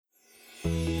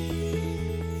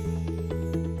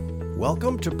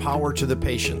Welcome to Power to the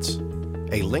Patients,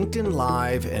 a LinkedIn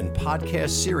Live and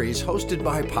podcast series hosted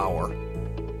by Power,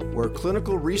 where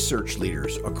clinical research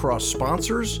leaders across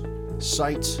sponsors,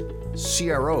 sites,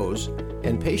 CROs,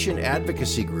 and patient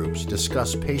advocacy groups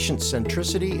discuss patient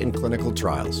centricity in clinical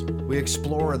trials. We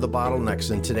explore the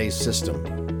bottlenecks in today's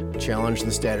system, challenge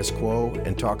the status quo,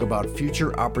 and talk about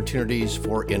future opportunities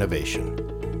for innovation.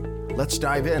 Let's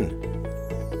dive in.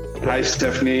 Hi,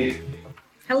 Stephanie.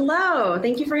 Hello.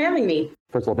 Thank you for having me.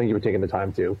 First of all, thank you for taking the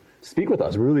time to speak with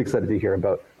us. We're really excited to hear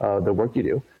about the work you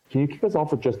do. Can you kick us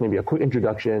off with just maybe a quick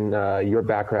introduction, your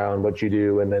background, what you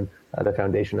do, and then the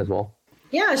foundation as well?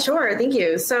 Yeah, sure. Thank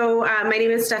you. So my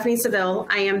name is Stephanie Saville.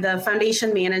 I am the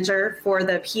foundation manager for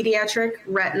the Pediatric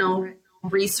Retinal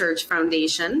Research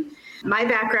Foundation. My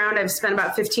background, I've spent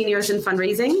about 15 years in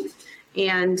fundraising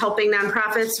and helping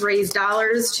nonprofits raise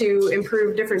dollars to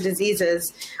improve different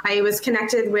diseases. I was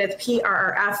connected with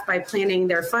PRRF by planning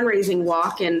their fundraising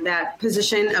walk, and that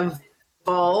position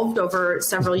evolved over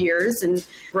several years and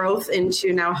growth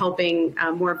into now helping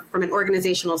more from an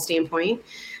organizational standpoint.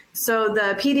 So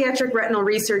the Pediatric Retinal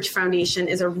Research Foundation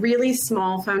is a really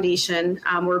small foundation.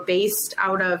 We're based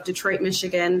out of Detroit,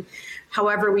 Michigan.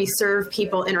 However, we serve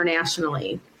people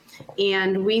internationally.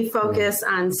 And we focus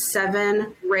on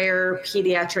 7 rare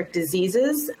pediatric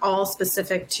diseases, all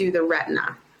specific to the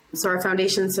retina. So our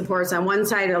foundation supports on one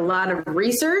side a lot of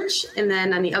research, and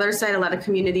then on the other side, a lot of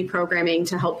community programming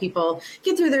to help people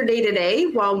get through their day-to-day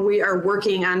while we are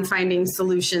working on finding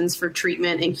solutions for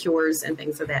treatment and cures and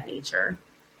things of that nature.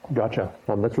 Gotcha.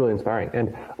 That's really inspiring.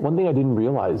 And one thing I didn't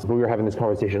realize when we were having this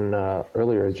conversation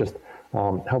earlier is just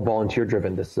how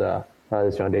volunteer-driven this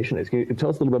foundation is. Can you tell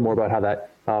us a little bit more about how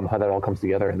that all comes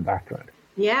together in the background?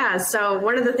 Yeah, so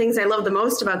one of the things I love the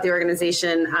most about the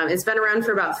organization, it's been around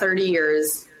for about 30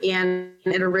 years, and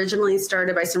it originally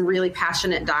started by some really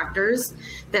passionate doctors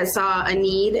that saw a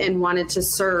need and wanted to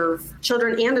serve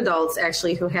children and adults,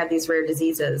 actually, who had these rare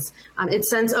diseases. It's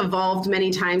since evolved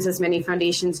many times, as many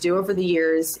foundations do over the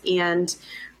years, and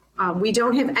we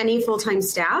don't have any full-time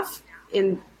staff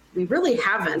We really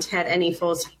haven't had any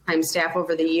full-time staff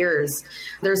over the years.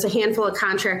 There's a handful of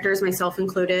contractors, myself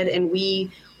included, and we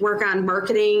work on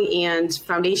marketing and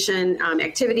foundation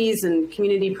activities and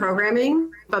community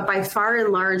programming. But by far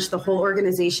and large, the whole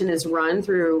organization is run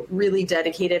through really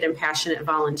dedicated and passionate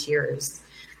volunteers.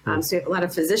 So we have a lot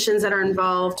of physicians that are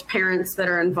involved, parents that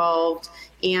are involved,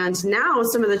 and now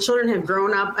some of the children have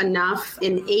grown up enough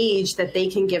in age that they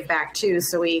can give back too.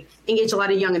 So we engage a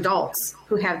lot of young adults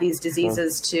who have these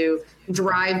diseases to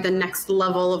drive the next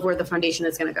level of where the foundation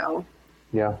is going to go.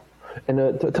 Yeah. And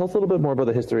tell us a little bit more about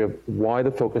the history of why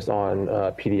the focus on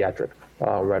pediatric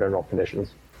retinal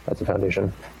conditions as a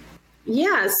foundation.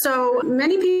 Yeah, so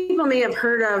many people may have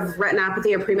heard of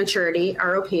retinopathy of prematurity,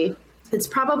 ROP. It's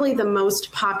probably the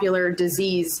most popular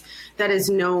disease that is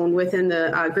known within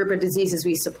the group of diseases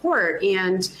we support.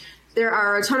 And there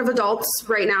are a ton of adults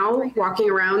right now walking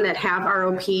around that have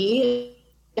ROP.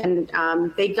 And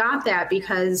they got that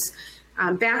because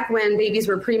back when babies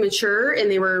were premature and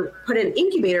they were put in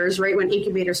incubators, right when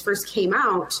incubators first came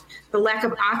out, the lack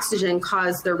of oxygen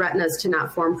caused their retinas to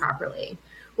not form properly.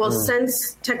 Well,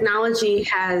 since technology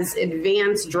has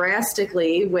advanced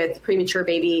drastically with premature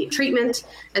baby treatment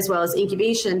as well as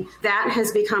incubation, that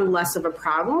has become less of a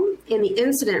problem, and the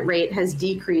incident rate has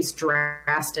decreased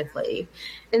drastically.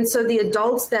 And so the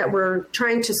adults that we're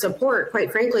trying to support,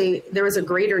 quite frankly, there was a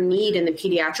greater need in the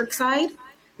pediatric side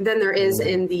than there is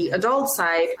in the adult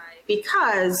side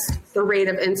because the rate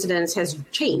of incidence has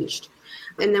changed.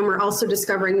 And then we're also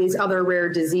discovering these other rare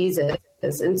diseases.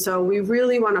 And so we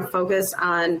really want to focus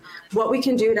on what we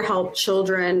can do to help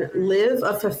children live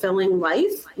a fulfilling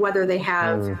life, whether they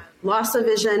have loss of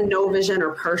vision, no vision,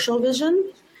 or partial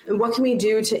vision. And what can we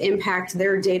do to impact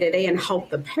their day-to-day and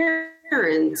help the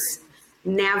parents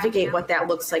navigate what that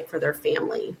looks like for their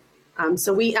family.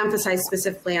 So we emphasize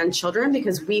specifically on children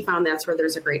because we found that's where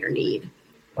there's a greater need.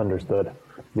 Understood.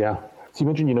 Yeah. So you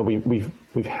mentioned,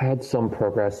 we've had some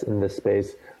progress in this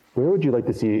space. Where would you like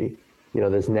to see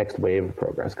this next wave of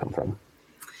progress come from?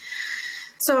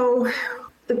 So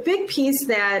the big piece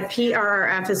that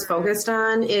PRRF is focused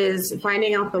on is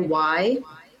finding out the why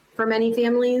for many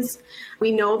families.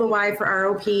 We know the why for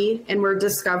ROP, and we're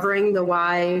discovering the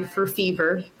why for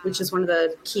fever, which is one of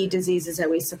the key diseases that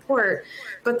we support.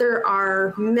 But there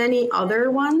are many other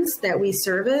ones that we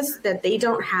service that they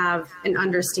don't have an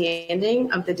understanding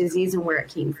of the disease and where it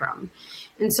came from.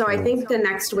 And so I think the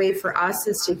next wave for us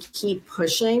is to keep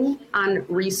pushing on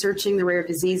researching the rare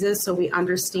diseases so we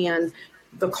understand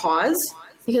the cause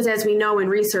Because as we know in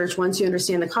research, once you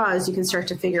understand the cause, you can start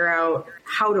to figure out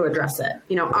how to address it.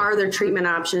 Are there treatment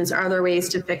options? Are there ways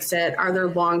to fix it? Are there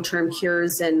long-term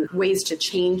cures and ways to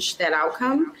change that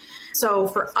outcome? So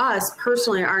for us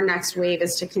personally, our next wave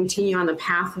is to continue on the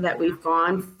path that we've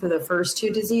gone for the first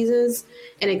two diseases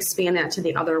and expand that to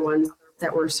the other ones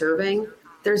that we're serving.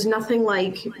 There's nothing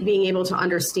like being able to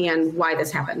understand why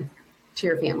this happened to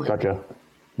your family. Gotcha.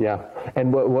 Yeah.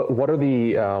 And what are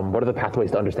the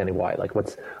pathways to understanding why? Like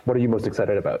what are you most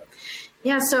excited about?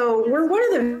 Yeah. So we're one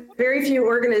of the very few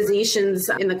organizations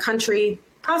in the country,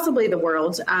 possibly the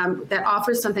world, that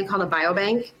offers something called a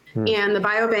biobank. And the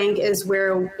biobank is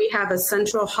where we have a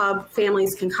central hub.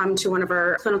 Families can come to one of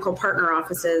our clinical partner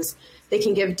offices. They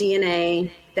can give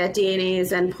DNA. That DNA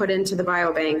is then put into the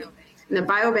biobank. And the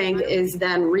biobank is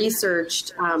then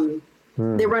researched.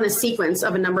 They run a sequence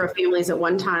of a number of families at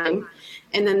one time,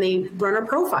 and then they run a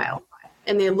profile.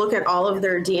 And they look at all of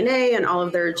their DNA and all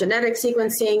of their genetic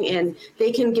sequencing, and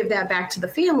they can give that back to the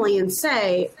family and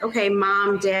say, okay,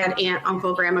 mom, dad, aunt,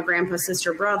 uncle, grandma, grandpa,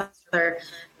 sister, brother,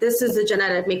 this is the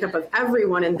genetic makeup of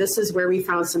everyone, and this is where we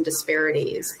found some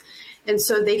disparities. And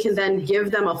so they can then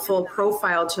give them a full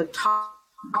profile to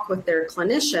talk with their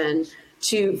clinician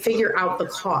to figure out the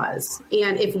cause.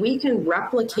 And if we can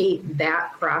replicate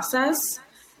that process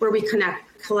where we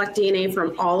collect DNA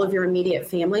from all of your immediate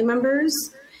family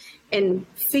members and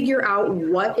figure out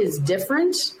what is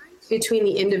different between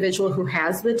the individual who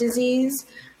has the disease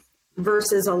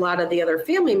versus a lot of the other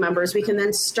family members, we can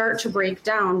then start to break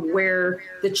down where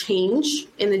the change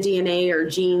in the DNA or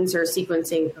genes or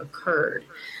sequencing occurred.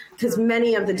 Because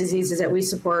many of the diseases that we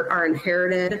support are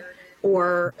inherited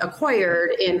or acquired,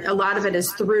 and a lot of it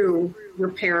is through your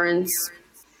parents,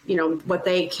 what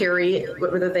they carry,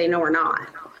 whether they know or not.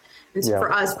 And so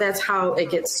for us, that's how it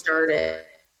gets started.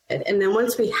 And then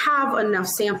once we have enough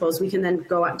samples, we can then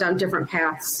go down different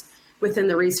paths within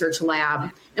the research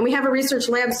lab. And we have a research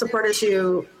lab supported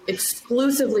to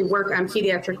exclusively work on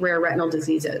pediatric rare retinal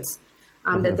diseases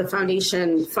that the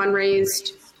foundation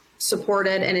fundraised,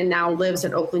 supported, and it now lives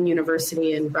at Oakland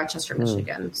University in Rochester,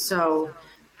 Michigan. So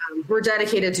we're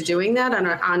dedicated to doing that on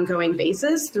an ongoing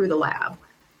basis through the lab.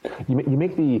 You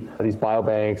make these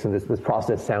biobanks and this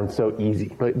process sound so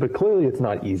easy, but clearly it's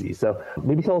not easy. So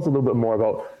maybe tell us a little bit more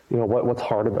about what's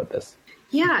hard about this.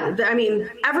 Yeah, I mean,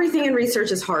 everything in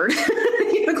research is hard.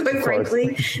 Quite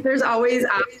frankly, there's always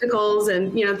obstacles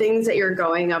and things that you're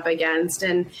going up against,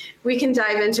 and we can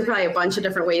dive into probably a bunch of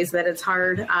different ways that it's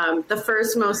hard. The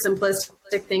first, most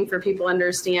simplistic thing for people to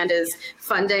understand is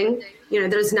funding.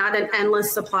 There's not an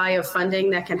endless supply of funding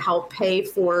that can help pay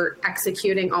for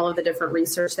executing all of the different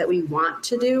research that we want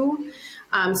to do.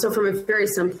 So from a very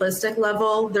simplistic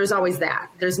level, there's always that.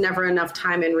 There's never enough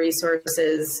time and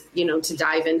resources, to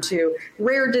dive into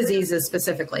rare diseases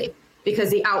specifically,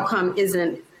 because the outcome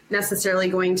isn't necessarily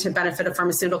going to benefit a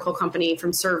pharmaceutical company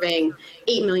from serving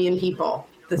 8 million people.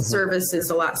 The service is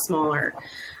a lot smaller.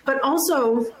 But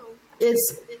also,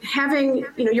 it's having,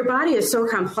 your body is so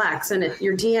complex, and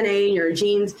your DNA and your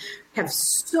genes have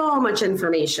so much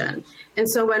information. And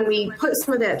so when we put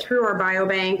some of that through our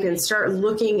biobank and start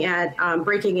looking at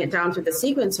breaking it down through the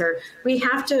sequencer, we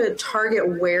have to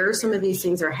target where some of these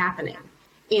things are happening.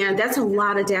 And that's a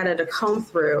lot of data to come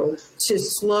through to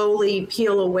slowly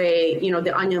peel away,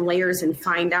 the onion layers and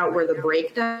find out where the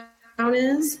breakdown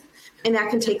is. And that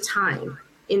can take time.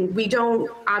 And we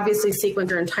don't obviously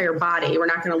sequence your entire body. We're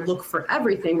not going to look for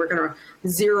everything. We're going to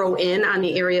zero in on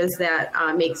the areas that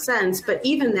make sense. But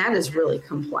even that is really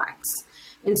complex.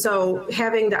 And so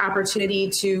having the opportunity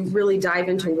to really dive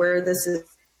into where this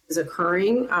is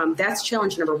occurring, that's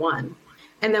challenge number one.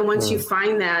 And then once you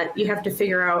find that, you have to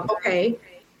figure out, okay,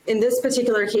 in this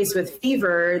particular case with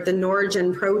fever, the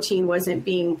Norgen protein wasn't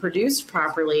being produced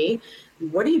properly.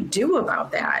 What do you do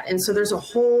about that? And so there's a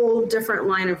whole different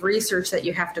line of research that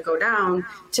you have to go down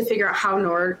to figure out how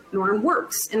Norm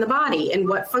works in the body and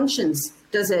what functions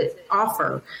does it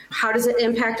offer? How does it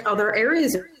impact other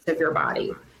areas of your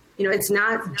body? It's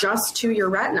not just to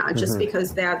your retina, just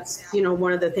because that's,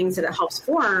 one of the things that it helps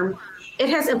form. It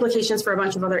has implications for a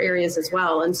bunch of other areas as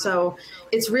well. And so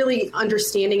it's really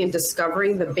understanding and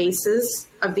discovering the basis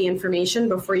of the information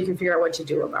before you can figure out what to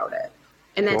do about it.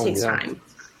 And that takes time.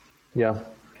 Yeah.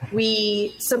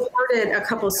 We supported a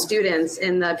couple students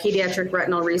in the Pediatric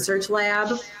Retinal Research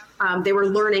Lab. They were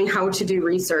learning how to do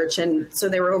research. And so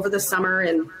they were over the summer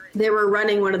and they were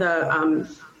running one of the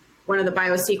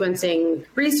biosequencing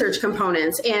research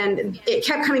components, and it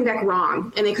kept coming back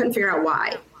wrong, and they couldn't figure out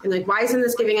why. And why isn't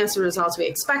this giving us the results we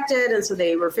expected? And so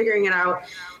they were figuring it out.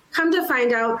 Come to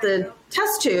find out, the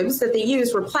test tubes that they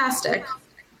used were plastic,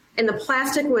 and the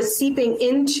plastic was seeping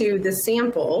into the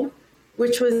sample,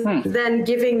 which was then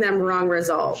giving them wrong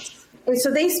results. And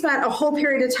so they spent a whole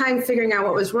period of time figuring out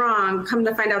what was wrong. Come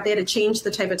to find out they had to change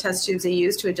the type of test tubes they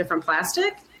used to a different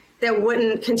plastic that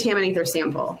wouldn't contaminate their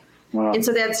sample. Wow. And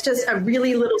so that's just a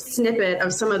really little snippet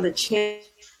of some of the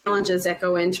challenges that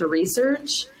go into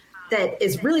research that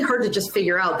is really hard to just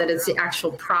figure out that it's the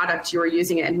actual product you are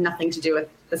using it and nothing to do with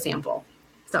the sample.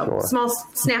 So small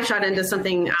snapshot into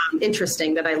something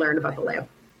interesting that I learned about the lab.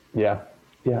 Yeah,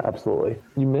 absolutely.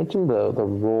 You mentioned the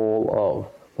role of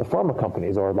the pharma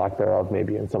companies, or lack thereof,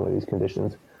 maybe in some of these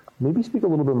conditions. Maybe speak a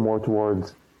little bit more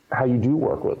towards how you do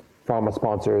work with pharma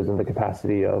sponsors in the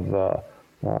capacity of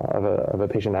a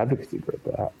patient advocacy group.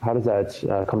 How does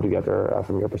that come together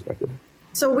from your perspective?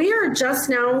 So we are just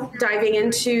now diving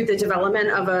into the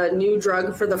development of a new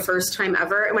drug for the first time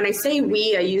ever. And when I say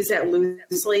we, I use that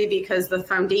loosely because the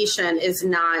foundation is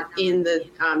not in the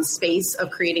space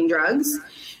of creating drugs.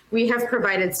 We have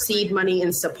provided seed money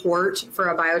and support for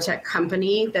a biotech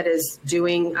company that is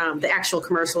doing the actual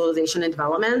commercialization and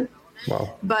development.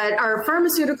 Wow. But our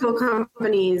pharmaceutical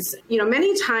companies,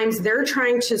 many times they're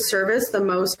trying to service the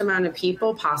most amount of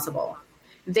people possible.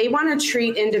 They want to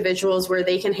treat individuals where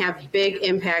they can have big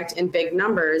impact and big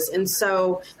numbers. And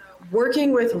so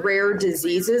working with rare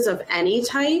diseases of any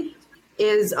type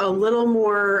is a little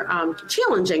more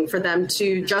challenging for them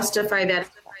to justify that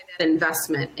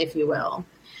investment, if you will.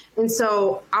 And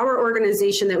so our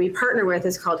organization that we partner with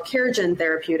is called CareGen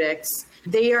Therapeutics.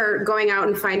 They are going out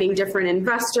and finding different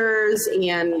investors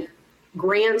and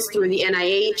grants through the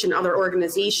NIH and other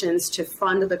organizations to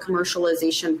fund the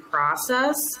commercialization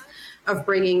process of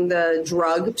bringing the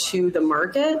drug to the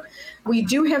market. We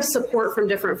do have support from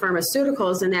different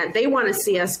pharmaceuticals in that they want to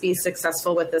see us be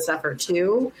successful with this effort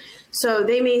too. So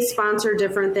they may sponsor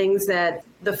different things that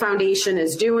the foundation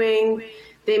is doing.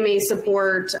 They may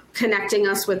support connecting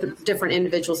us with different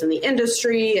individuals in the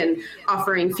industry and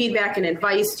offering feedback and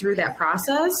advice through that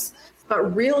process.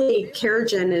 But really,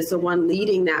 CareGen is the one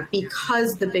leading that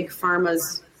because the big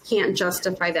pharmas can't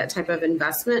justify that type of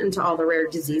investment into all the rare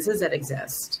diseases that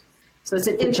exist. So it's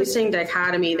an interesting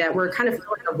dichotomy that we're kind of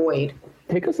filling a void.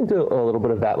 Take us into a little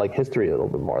bit of that, history a little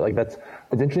bit more. It's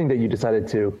interesting that you decided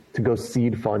to go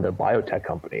seed fund a biotech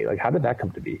company. How did that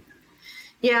come to be?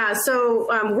 Yeah, so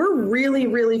we're really,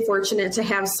 really fortunate to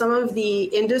have some of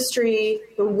the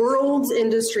world's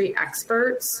industry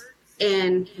experts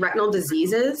in retinal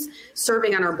diseases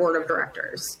serving on our board of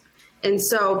directors. And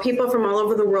so people from all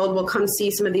over the world will come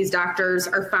see some of these doctors.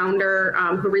 Our founder,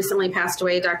 who recently passed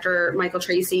away, Dr. Michael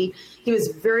Tracy, he was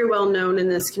very well known in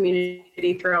this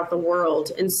community throughout the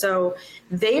world. And so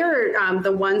they are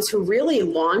the ones who really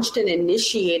launched and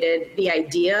initiated the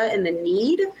idea and the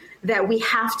need that we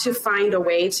have to find a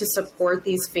way to support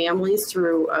these families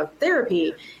through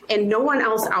therapy. And no one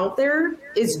else out there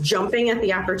is jumping at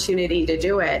the opportunity to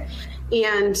do it.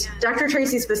 And Dr.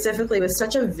 Tracy specifically was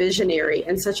such a visionary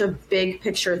and such a big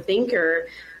picture thinker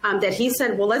that he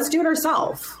said, well, let's do it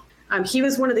ourselves. He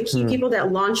was one of the key people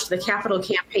that launched the capital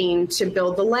campaign to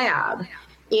build the lab.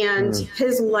 And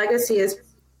his legacy has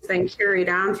been carried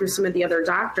on through some of the other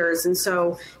doctors. And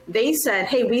so they said,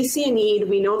 hey, we see a need.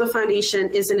 We know the foundation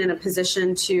isn't in a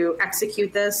position to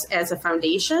execute this as a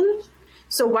foundation.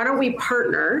 So why don't we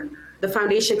partner? The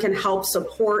foundation can help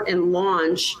support and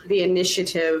launch the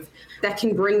initiative that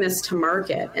can bring this to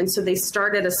market. And so they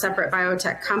started a separate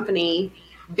biotech company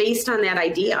based on that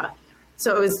idea.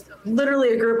 So it was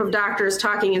literally a group of doctors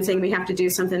talking and saying, we have to do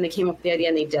something. They came up with the idea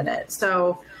and they did it.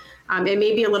 So it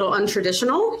may be a little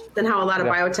untraditional than how a lot of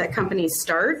biotech companies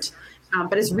start,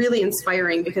 but it's really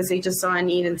inspiring because they just saw a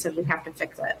need and said, we have to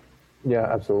fix it. Yeah,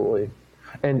 absolutely.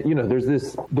 And, there's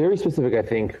this very specific, I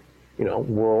think,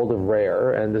 world of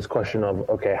rare and this question of,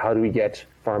 okay, how do we get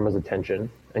pharma's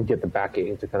attention and get the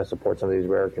backing to kind of support some of these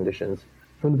rare conditions?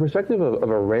 From the perspective of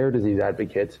a rare disease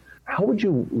advocate, how would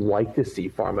you like to see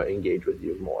pharma engage with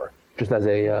you more, just as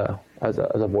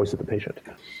a voice of the patient?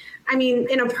 I mean,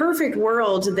 in a perfect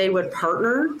world, they would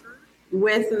partner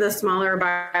with the smaller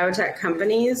biotech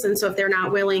companies. And so if they're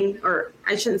not willing, or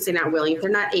I shouldn't say not willing, if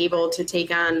they're not able to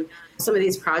take on some of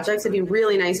these projects, it'd be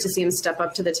really nice to see them step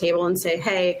up to the table and say,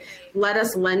 hey, let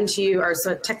us lend to you our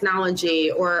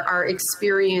technology or our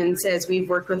experience as we've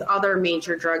worked with other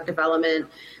major drug development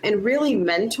and really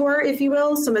mentor, if you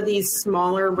will, some of these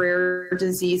smaller rare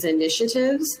disease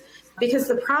initiatives. Because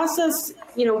the process,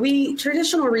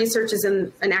 traditional research is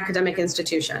in an academic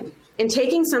institution. And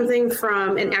taking something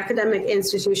from an academic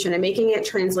institution and making it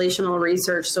translational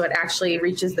research so it actually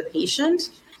reaches the patient,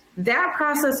 that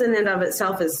process in and of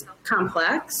itself is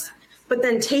complex. But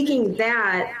then taking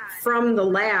that from the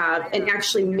lab and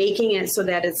actually making it so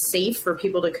that it's safe for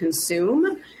people to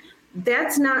consume,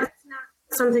 that's not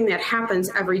something that happens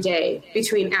every day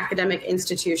between academic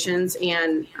institutions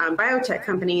and biotech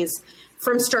companies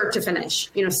from start to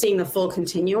finish, seeing the full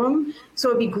continuum. So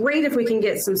it'd be great if we can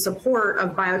get some support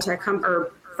of biotech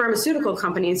or pharmaceutical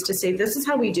companies to say, this is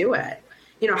how we do it.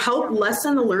 Help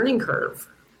lessen the learning curve,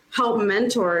 help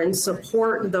mentor and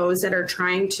support those that are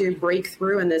trying to break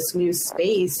through in this new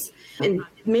space and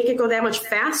make it go that much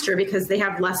faster because they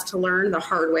have less to learn the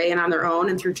hard way and on their own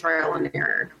and through trial and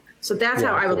error. So that's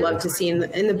how I would love to see in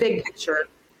the big picture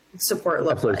support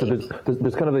look like. So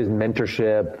there's kind of these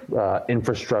mentorship,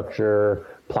 infrastructure,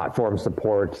 platform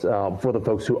support for the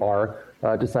folks who are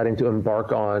deciding to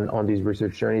embark on these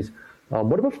research journeys.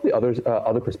 What about from the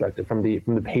other perspective, from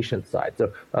the patient side?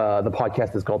 So the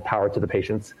podcast is called Power to the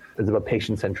Patients. It's about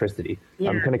patient centricity. Yeah.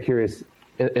 I'm kind of curious,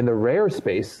 in the rare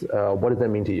space, what does that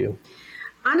mean to you?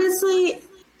 Honestly,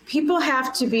 people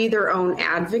have to be their own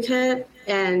advocate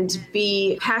and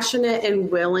be passionate and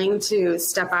willing to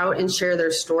step out and share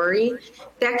their story.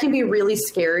 That can be really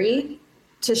scary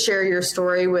to share your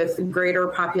story with greater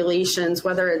populations,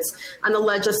 whether it's on the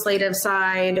legislative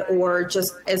side or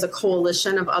just as a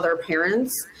coalition of other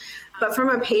parents. But from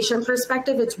a patient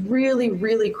perspective, it's really,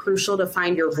 really crucial to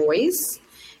find your voice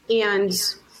and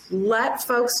let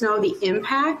folks know the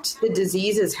impact the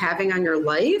disease is having on your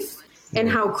life and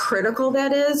how critical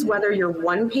that is, whether you're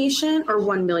one patient or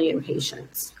 1 million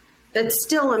patients. That's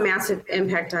still a massive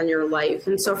impact on your life.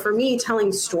 And so for me,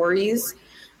 telling stories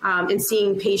and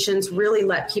seeing patients really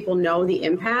let people know the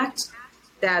impact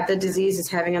that the disease is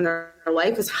having on their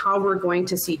life is how we're going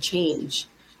to see change.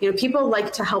 People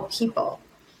like to help people.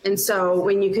 And so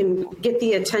when you can get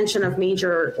the attention of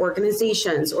major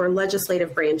organizations or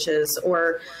legislative branches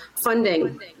or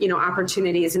funding,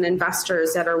 opportunities and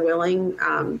investors that are willing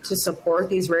to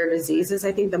support these rare diseases,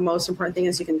 I think the most important thing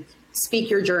is you can speak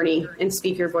your journey and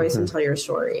speak your voice and tell your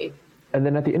story. And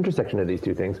then at the intersection of these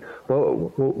two things,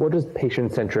 what does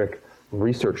patient-centric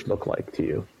research look like to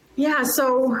you? Yeah,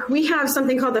 so we have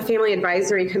something called the Family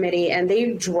Advisory Committee, and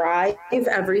they drive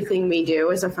everything we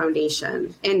do as a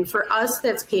foundation. And for us,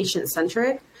 that's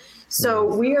patient-centric. So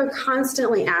we are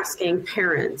constantly asking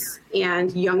parents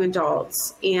and young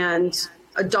adults and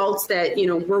adults that,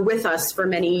 were with us for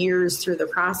many years through the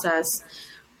process,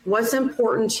 what's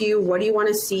important to you? What do you want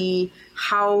to see?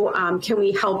 How can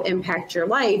we help impact your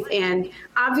life? And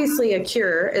obviously a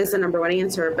cure is the number one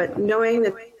answer, but knowing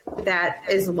that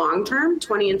is long-term,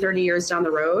 20 and 30 years down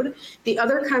the road. The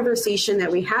other conversation that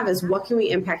we have is what can we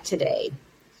impact today?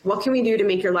 What can we do to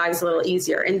make your lives a little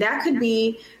easier? And that could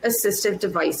be assistive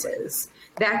devices.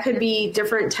 That could be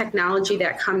different technology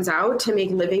that comes out to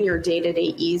make living your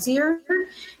day-to-day easier.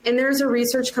 And there's a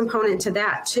research component to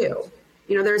that too.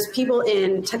 There's people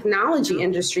in technology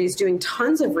industries doing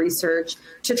tons of research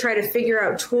to try to figure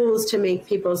out tools to make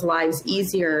people's lives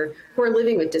easier who are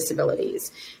living with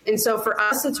disabilities. And so for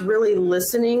us, it's really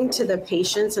listening to the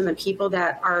patients and the people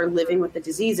that are living with the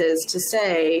diseases to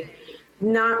say,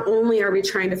 not only are we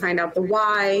trying to find out the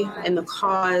why and the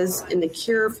cause and the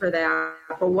cure for that,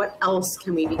 but what else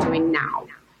can we be doing now?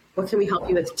 What can we help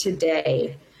you with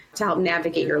today to help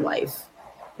navigate your life?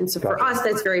 And so for us,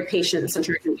 that's very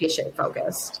patient-centric and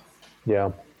patient-focused.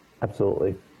 Yeah,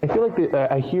 absolutely. I feel like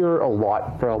I hear a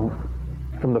lot from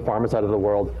the pharma side of the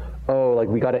world,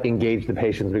 we got to engage the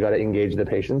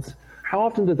patients. How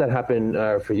often does that happen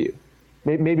for you?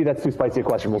 Maybe that's too spicy a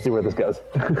question. We'll see where this goes.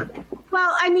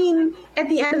 Well, at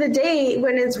the end of the day,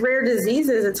 when it's rare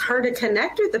diseases, it's hard to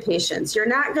connect with the patients. You're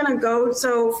not going to go.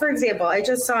 So, for example, I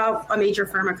just saw a major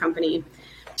pharma company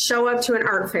show up to an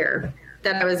art fair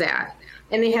that I was at.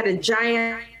 And they had a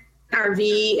giant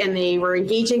RV and they were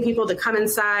engaging people to come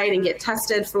inside and get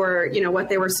tested for, what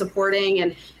they were supporting.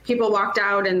 And people walked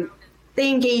out and they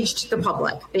engaged the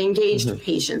public. They engaged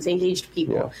patients. They engaged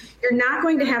people. Yeah. You're not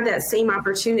going to have that same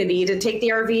opportunity to take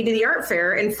the RV to the art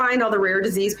fair and find all the rare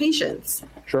disease patients.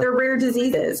 Sure. They're rare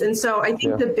diseases. And so I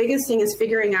think the biggest thing is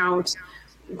figuring out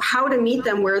how to meet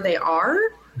them where they are.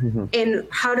 And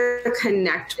how to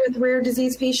connect with rare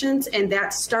disease patients. And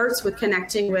that starts with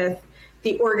connecting with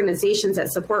the organizations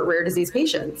that support rare disease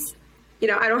patients.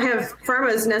 I don't have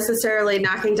pharmas necessarily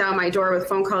knocking down my door with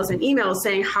phone calls and emails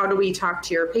saying, how do we talk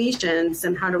to your patients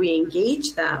and how do we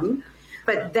engage them?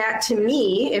 But that to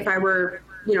me, if I were,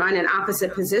 on an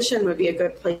opposite position, would be a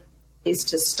good place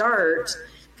to start,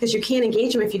 because you can't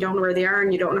engage them if you don't know where they are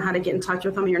and you don't know how to get in touch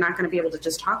with them. And you're not going to be able to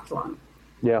just talk to them.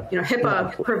 Yeah.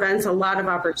 HIPAA prevents a lot of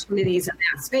opportunities in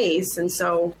that space. And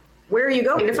so where are you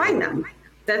going to find them?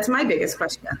 That's my biggest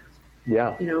question.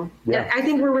 Yeah. I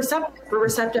think we're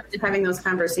receptive to having those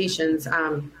conversations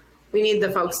We need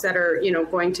the folks that are,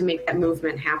 going to make that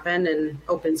movement happen and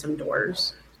open some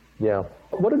doors. Yeah.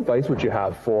 What advice would you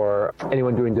have for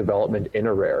anyone doing development in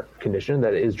a rare condition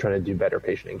that is trying to do better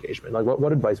patient engagement? Like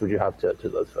what advice would you have to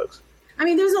those folks? I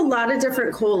mean, there's a lot of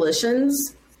different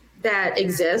coalitions that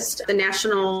exist. The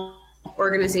National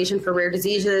Organization for Rare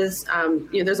Diseases,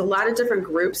 there's a lot of different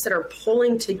groups that are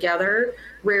pulling together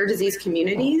rare disease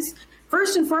communities.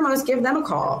 First and foremost, give them a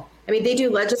call. I mean, they do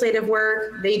legislative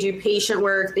work, they do patient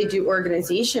work, they do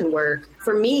organization work.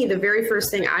 For me, the very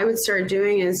first thing I would start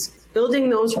doing is building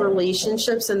those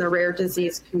relationships in the rare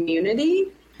disease community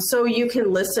so you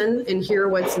can listen and hear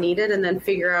what's needed and then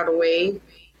figure out a way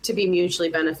to be mutually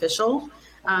beneficial.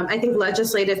 I think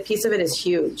legislative piece of it is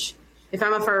huge. If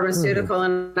I'm a pharmaceutical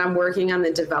and I'm working on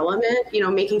the development,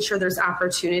 making sure there's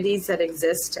opportunities that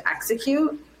exist to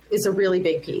execute is a really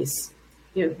big piece.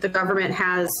 The government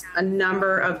has a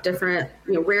number of different,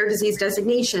 rare disease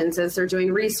designations as they're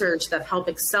doing research that help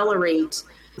accelerate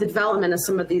the development of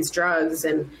some of these drugs.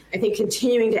 And I think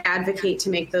continuing to advocate to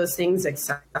make those things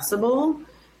accessible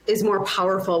is more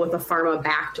powerful with a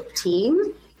pharma-backed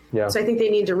team. Yeah. So I think they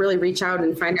need to really reach out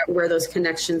and find out where those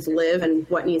connections live and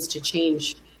what needs to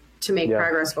change to make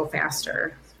progress go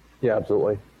faster. Yeah,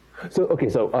 absolutely.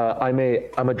 So I'm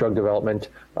a drug development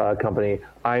company.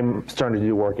 I'm starting to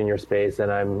do work in your space,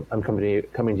 and I'm coming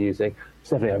to you saying,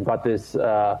 Stephanie, I've got this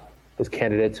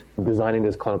candidate designing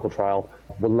this clinical trial.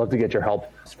 Would love to get your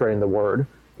help spreading the word.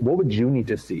 What would you need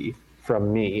to see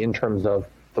from me in terms of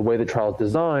the way the trial is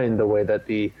designed, the way that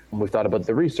we've thought about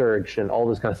the research and all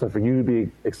this kind of stuff for you to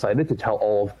be excited to tell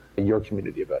all of your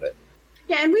community about it?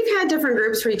 Yeah, and we've had different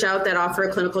groups reach out that offer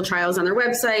clinical trials on their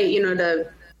website, to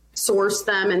source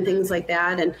them and things like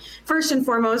that. And first and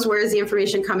foremost, where is the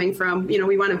information coming from?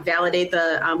 We want to validate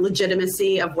the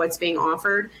legitimacy of what's being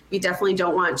offered. We definitely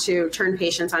don't want to turn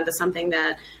patients onto something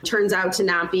that turns out to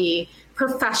not be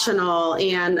professional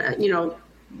and,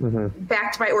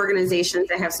 backed by organizations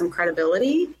that have some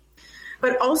credibility.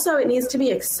 But also it needs to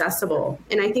be accessible.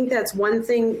 And I think that's one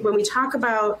thing when we talk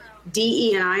about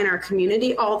DE&I in our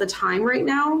community all the time right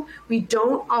now, we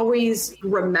don't always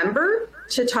remember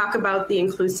to talk about the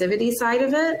inclusivity side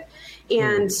of it.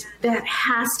 And that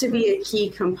has to be a key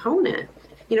component.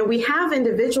 We have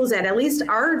individuals that at least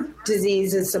our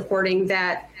disease is supporting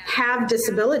that have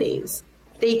disabilities.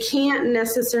 They can't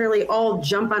necessarily all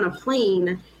jump on a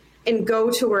plane and go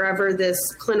to wherever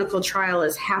this clinical trial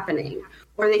is happening,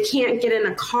 or they can't get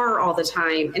in a car all the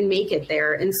time and make it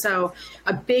there. And so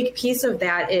a big piece of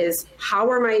that is how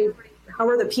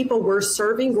are the people we're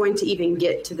serving going to even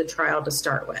get to the trial to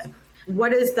start with?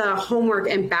 What is the homework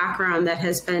and background that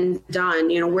has been done?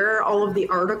 Where are all of the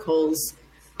articles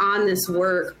on this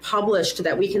work published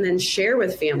that we can then share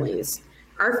with families?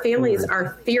 Our families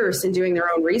are fierce in doing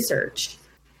their own research.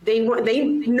 They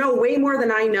know way more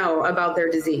than I know about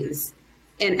their disease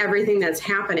and everything that's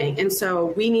happening. And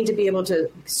so we need to be able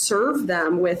to serve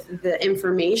them with the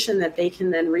information that they can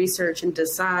then research and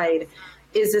decide,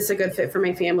 is this a good fit for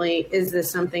my family? Is this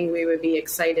something we would be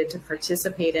excited to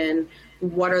participate in?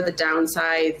 What are the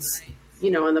downsides,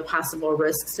 and the possible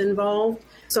risks involved?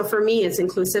 So for me, it's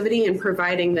inclusivity and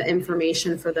providing the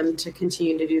information for them to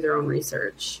continue to do their own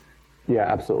research. Yeah,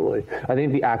 absolutely. I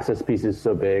think the access piece is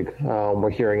so big. We're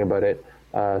hearing about it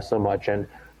so much. And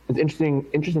it's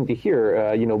interesting to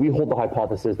hear, we hold the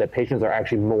hypothesis that patients are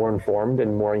actually more informed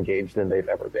and more engaged than they've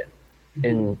ever been.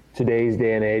 In today's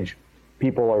day and age,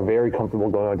 people are very comfortable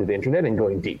going onto the internet and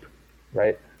going deep,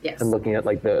 right? Yes. And looking at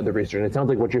the research. And it sounds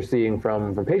like what you're seeing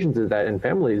from patients is that in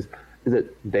families is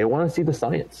that they want to see the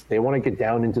science. They want to get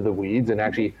down into the weeds and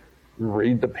actually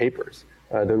read the papers.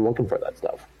 They're looking for that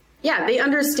stuff. Yeah, they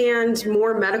understand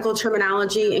more medical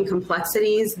terminology and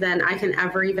complexities than I can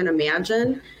ever even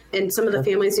imagine. And some of the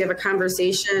families, you have a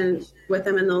conversation with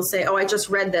them and they'll say, oh, I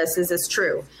just read this. Is this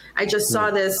true? I just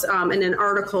saw this in an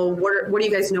article. What do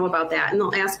you guys know about that? And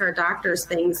they'll ask our doctors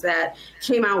things that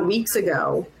came out weeks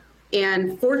ago.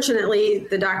 And fortunately,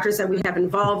 the doctors that we have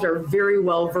involved are very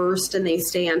well versed and they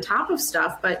stay on top of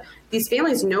stuff. But these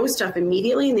families know stuff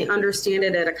immediately and they understand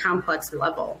it at a complex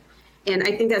level. And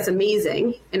I think that's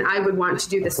amazing. And I would want to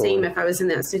do the same if I was in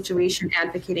that situation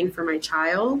advocating for my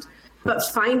child. But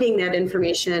finding that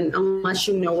information, unless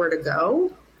you know where to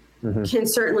go, can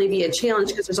certainly be a challenge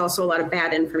because there's also a lot of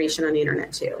bad information on the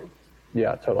internet too.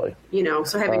 Yeah, totally.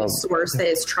 So having a source that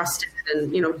is trusted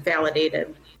and,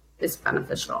 validated is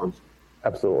beneficial.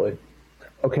 Absolutely.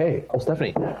 Okay. Well,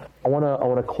 Stephanie, I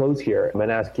want to close here. I'm going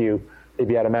to ask you, if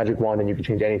you had a magic wand and you could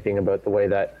change anything about the way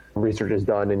that research is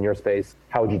done in your space,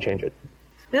 how would you change it?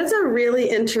 That's a really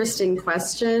interesting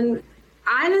question.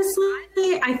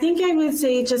 Honestly, I think I would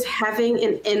say just having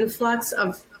an influx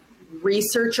of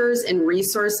researchers and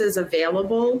resources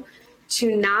available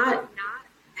to not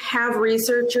have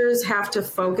researchers have to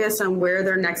focus on where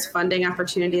their next funding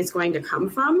opportunity is going to come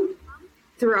from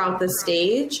throughout the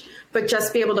stage, but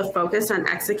just be able to focus on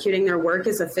executing their work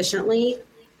as efficiently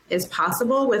as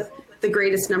possible with the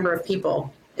greatest number of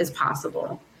people as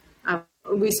possible.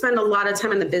 We spend a lot of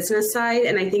time on the business side,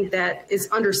 and I think that is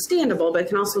understandable, but it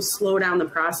can also slow down the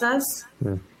process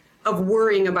of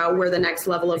worrying about where the next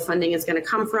level of funding is going to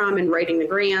come from and writing the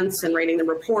grants and writing the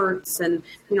reports and,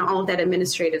 all of that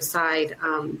administrative side.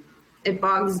 It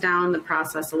bogs down the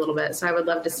process a little bit. So I would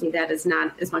love to see that as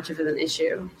not as much of an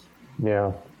issue.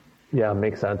 Yeah,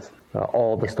 makes sense.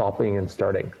 All the stopping and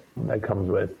starting that comes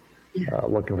with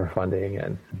looking for funding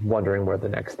and wondering where the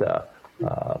next set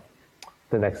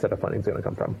of funding is going to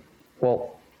come from.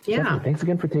 Well, Stephanie, thanks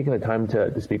again for taking the time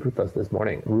to speak with us this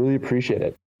morning. Really appreciate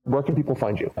it. Where can people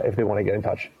find you if they want to get in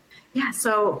touch? Yeah,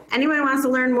 so anyone who wants to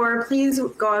learn more, please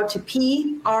go out to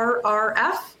prrf.org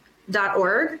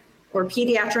or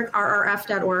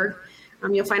pediatricrrf.org.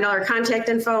 You'll find all our contact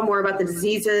info, more about the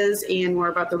diseases and more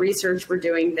about the research we're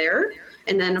doing there.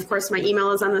 And then, of course, my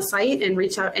email is on the site, and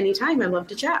reach out anytime. I'd love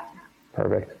to chat.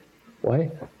 Perfect. Well,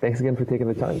 hey, thanks again for taking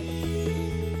the time.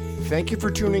 Thank you for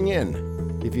tuning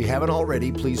in. If you haven't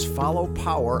already, please follow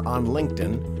Power on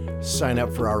LinkedIn, sign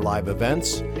up for our live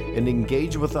events, and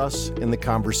engage with us in the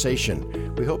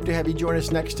conversation. We hope to have you join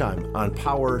us next time on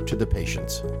Power to the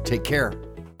Patients. Take care.